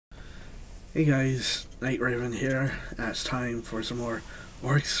Hey guys, Night Raven here, and it's time for some more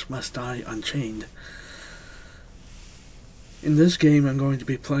Orcs Must Die Unchained. In this game I'm going to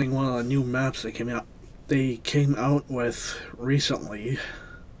be playing one of the new maps that came out with recently.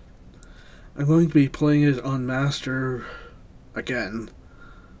 I'm going to be playing it on Master again.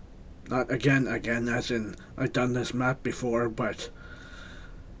 Not again as in I've done this map before, but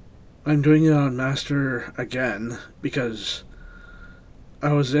I'm doing it on Master again because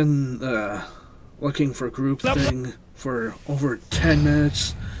I was in the looking for group thing for over 10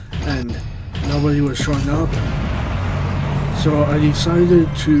 minutes and nobody was showing up. So I decided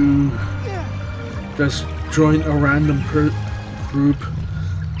to just join a random group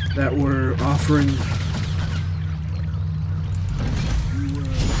that were offering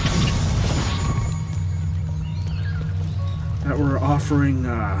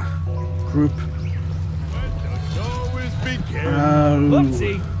group.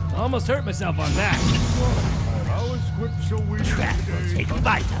 Whoopsie! Almost hurt myself on that.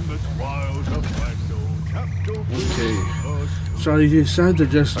 Okay, so I decided to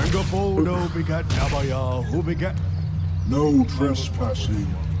just... No trespassing.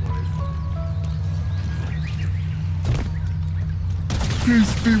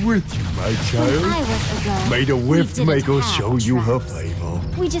 Peace be with you, my child. May the Whiffmaker show you her favor.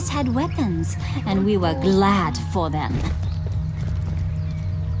 We just had weapons, and we were glad for them.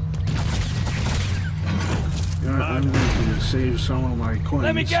 I'm going to save some of my coins.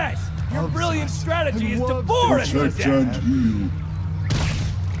 Let me guess! Your brilliant strategy is to bore us to Protect death! and heal.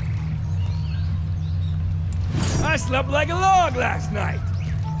 I slept like a log last night.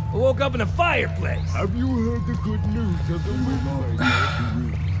 I woke up in a fireplace. Have you heard the good news of the Whiffmaker?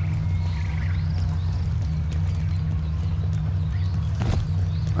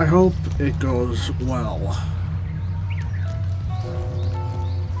 I hope it goes well.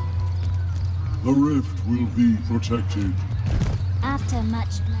 The rift will be protected. After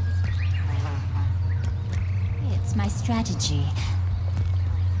much it's my strategy.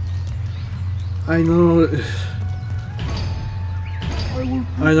 I know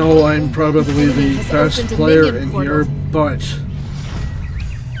I'm probably the best player in here, but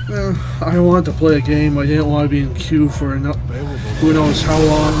I wanted to play a game. I didn't want to be in queue for who knows how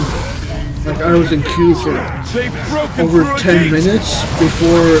long. Like, I was in queue for over 10 minutes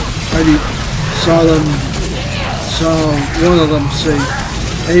before I saw one of them say,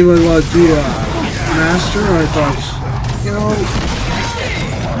 "Anybody want to be a master?" I thought, you know,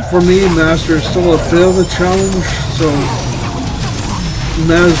 for me, master is still a bit of a challenge, so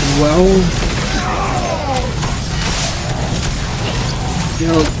might as well, you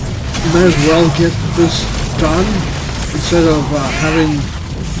know, might as well get this done instead of having...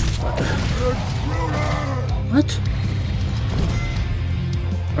 What?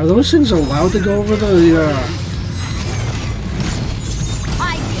 Are those things allowed to go over the,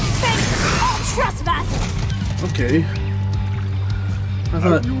 I thank all trespassers! Okay. I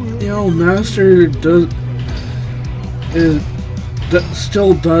thought, you know, Master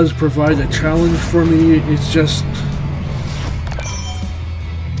still does provide a challenge for me. It's just...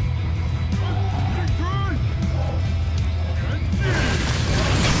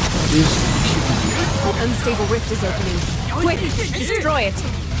 The unstable rift is opening. Quick, destroy it!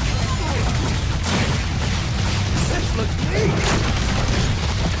 This looks neat!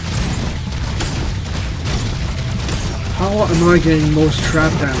 How am I getting most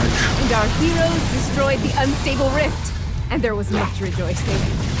trap damage? And our heroes destroyed the unstable rift. And there was much rejoicing.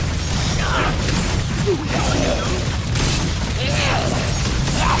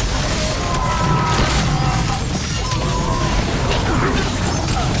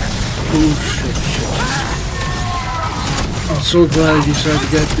 Oh shit. I'm so glad you decided to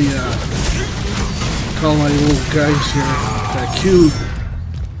get the, call my little guys here, that cube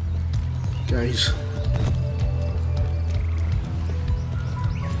guys.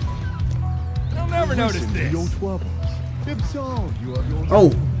 I'll never notice this.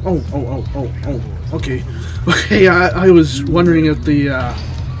 Oh, okay. Okay, I was wondering if the,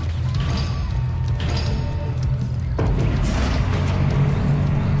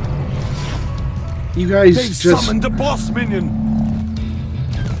 you guys They just... summoned the boss minion!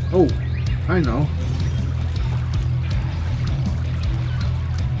 Oh, I know.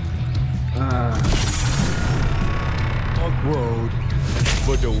 Awkward.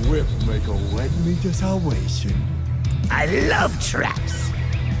 But the Whiffmaker led me to salvation. I love traps!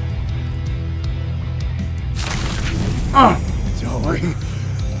 Sorry.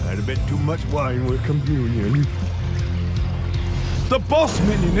 Had a bit too much wine with communion. The boss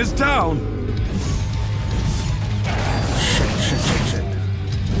minion is down! Shit.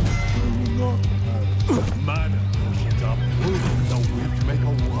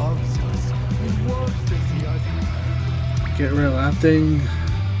 get rid of that thing.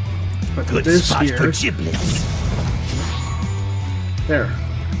 Put Good this spot here. for giblets. There.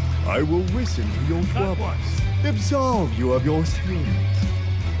 I will listen to your troubles, absolve you of your sins.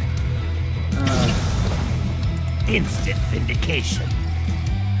 Instant vindication.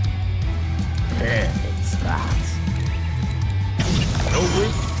 Perfect spot. The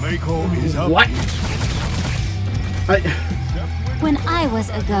Rift Maker is up. What? When I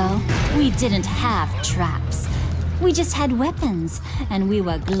was a girl, we didn't have traps. We just had weapons, and we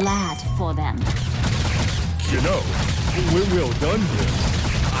were glad for them. You know, when we're done here,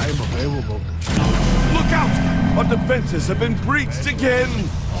 I'm available. Look out! Our defenses have been breached again!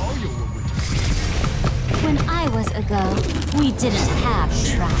 When I was a girl, we didn't have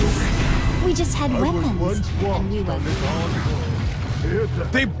traps. We just had weapons, and we were glad.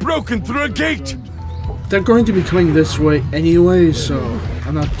 They've broken through a gate! They're going to be coming this way anyway, so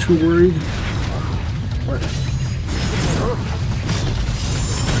I'm not too worried. What?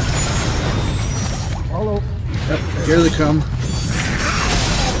 Follow. Yep, here they come.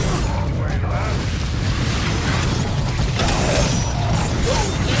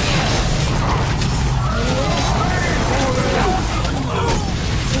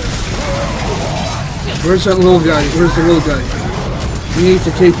 Where's that little guy? Where's the little guy? We need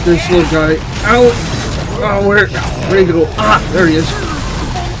to take this little guy out. Oh, where'd he go? Ah, there he is.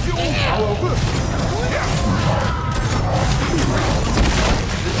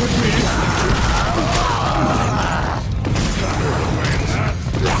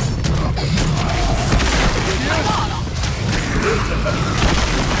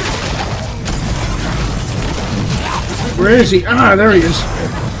 Where is he? Ah, there he is.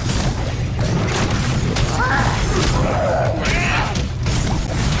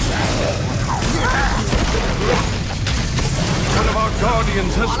 One of our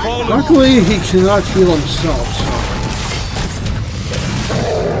guardians has fallen! Luckily, he cannot heal himself, so...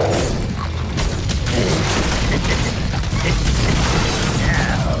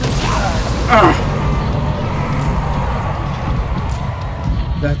 Ah!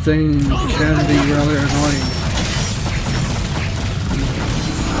 That thing can be rather annoying.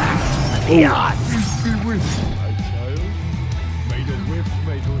 Yeah. Peace be with you, my child. May the Rift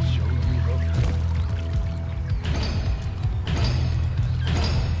Maker show you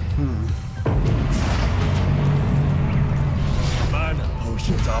the Mana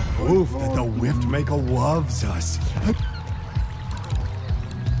potions are proof that the Rift Maker loves us.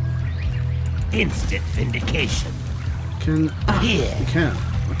 Instant vindication. Can... Here. You can.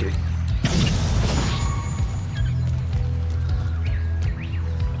 Okay.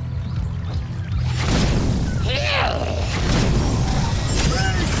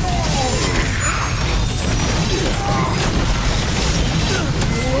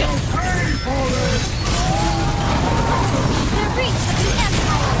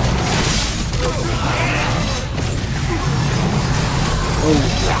 Oh,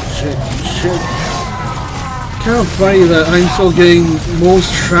 shit. Kind of funny that I'm still getting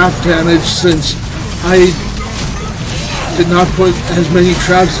most trap damage since I did not put as many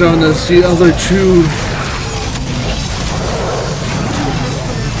traps down as the other two.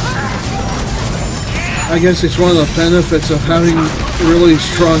 I guess it's one of the benefits of having really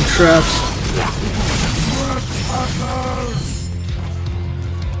strong traps.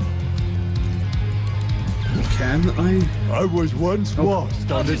 Can I? I was once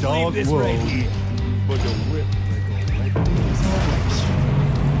lost on the dark world, but the Rift Maker led me salvation.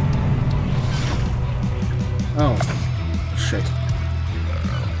 Oh, shit.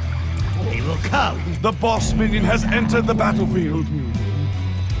 They will come. The boss minion has entered the battlefield.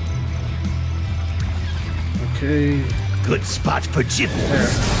 Okay. Good spot for giblets. There.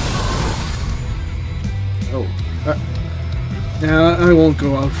 Oh. Now I won't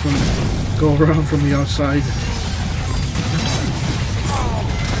go around from the outside.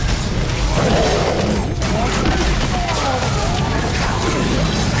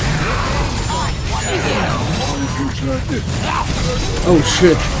 Oh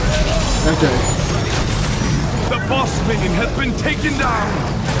shit. That guy. The boss minion has been taken down.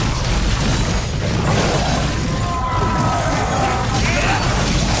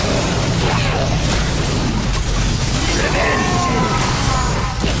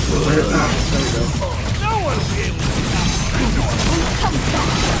 There we go. No one will be able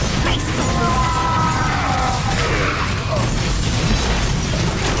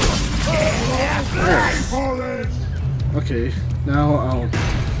Okay, now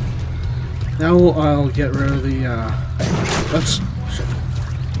I'll get rid of the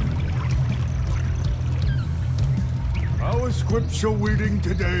Our scripture reading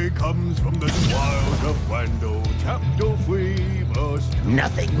today comes from the trials of Wando, chapter 3, verse 2.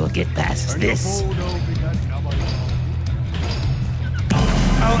 Nothing will get past this.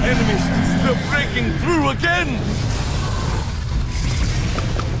 Our enemies, they're breaking through again!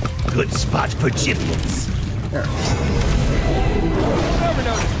 Good spot for giblets. Never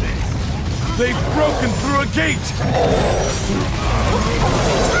noticed this. They've broken through a gate!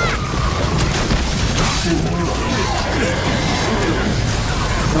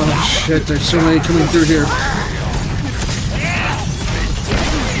 Oh shit, there's so many coming through here.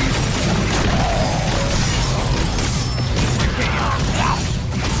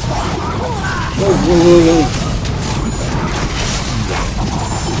 Whoa, whoa, whoa, whoa.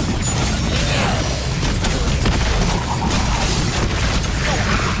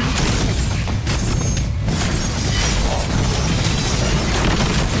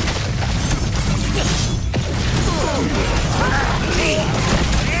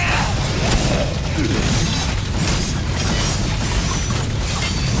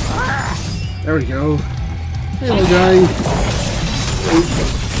 There we go. Hey, little guy.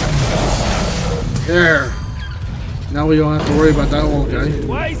 There. Now we don't have to worry about that little guy.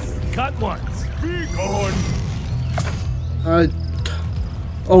 Twice, cut once. Be gone!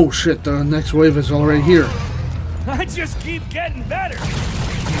 Oh shit, the next wave is already here. I just keep getting better.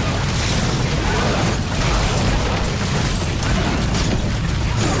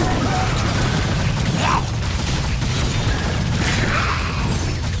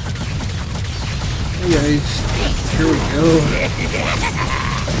 Hey guys, here we go.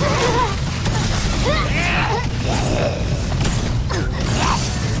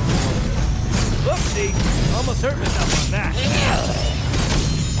 Oopsie, almost hurt myself on that.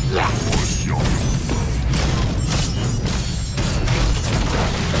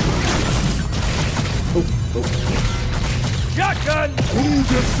 Shotgun! Who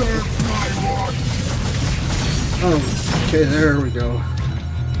deserves my watch? Oh, okay, there we go.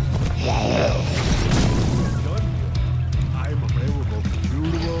 I'm available for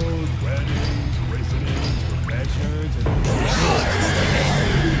funerals, weddings, christenings, confessions, and...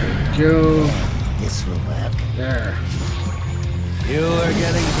 Go. This will work. There. You are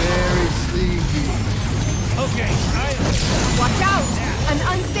getting very sleepy. Okay, Watch out! An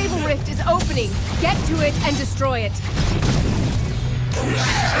unstable rift is opening. Get to it and destroy it.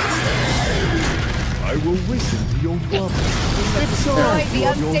 I will listen to your brother. Destroy the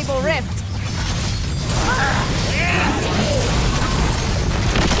unstable rift.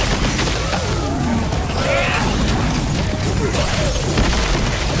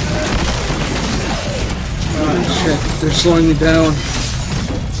 Oh shit, they're slowing me down.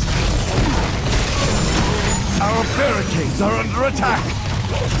 Our barricades are under attack.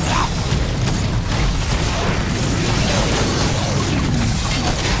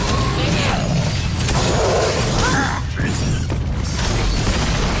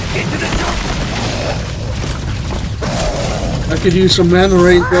 I could use some mana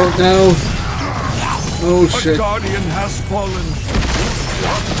right now. Oh A shit. guardian has fallen.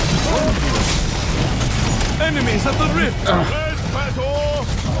 Enemies at the rift.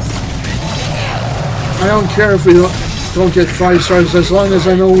 I don't care if we don't get 5 stars as long as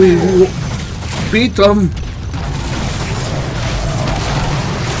I know we beat them.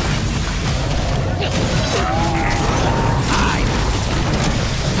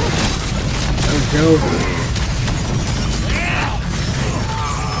 There we go.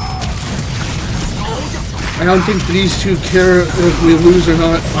 I don't think these two care if we lose or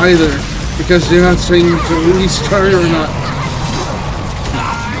not either, because they're not saying to restart or not.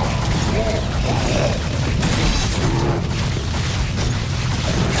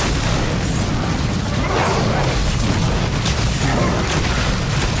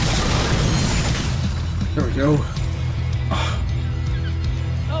 There we go.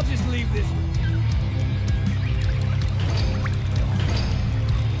 I'll just leave this.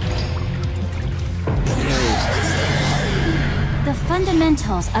 The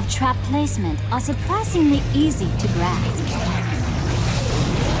fundamentals of trap placement are surprisingly easy to grasp.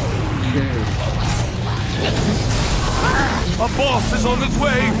 Okay. A boss is on its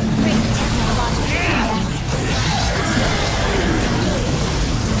way.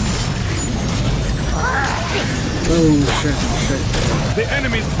 Oh shit, shit. The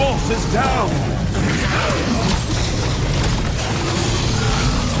enemy's boss is down.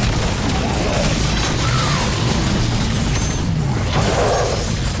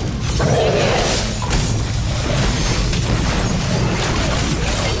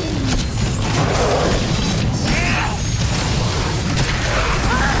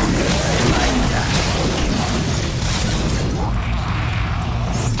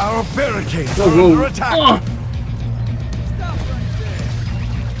 Our barricades Whoa, are whoa. under attack.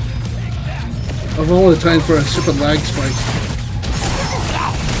 Of all the time for a stupid lag spike.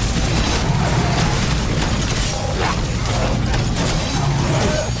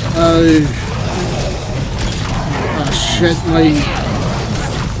 Shit, my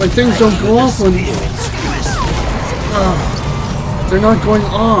things don't go off when they're not going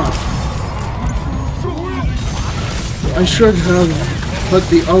off. I should have put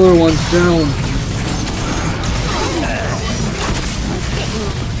the other ones down.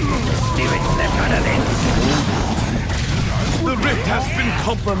 The rift has been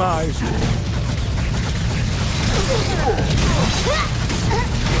compromised.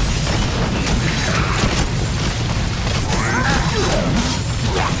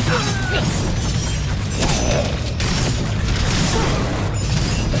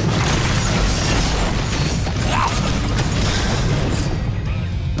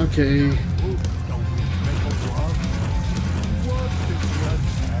 Okay.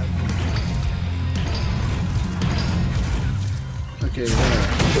 Okay, there.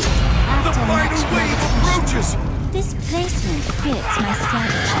 The final wave approaches. This placement fits my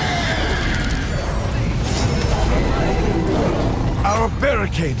strategy. Our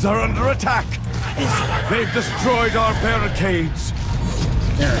barricades are under attack. They've destroyed our barricades.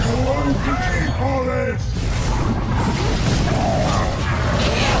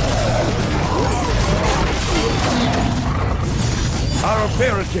 Our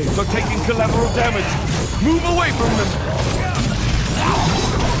barricades are taking collateral damage. Move away from them.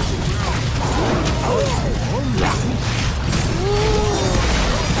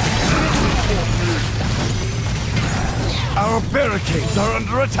 Our barricades are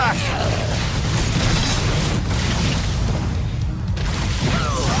under attack.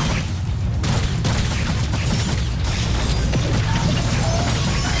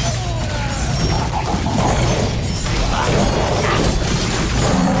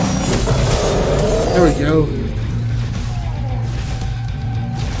 There we go.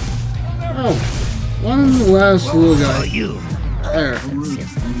 Oh, one last little guy. There.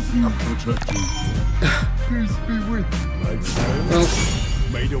 Well,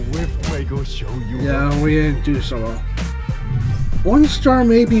 yeah, we didn't do so well. 1 star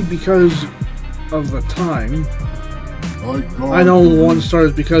maybe because of the time. I know 1 star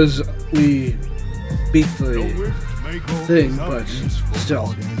is because we beat the thing, but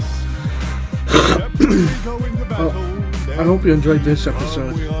still. Well, I hope you enjoyed this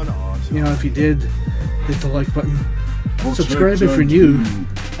episode. You know, if you did, hit the like button. Subscribe if you're new,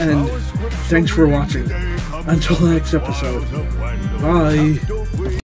 and thanks for watching. Until the next episode. Bye.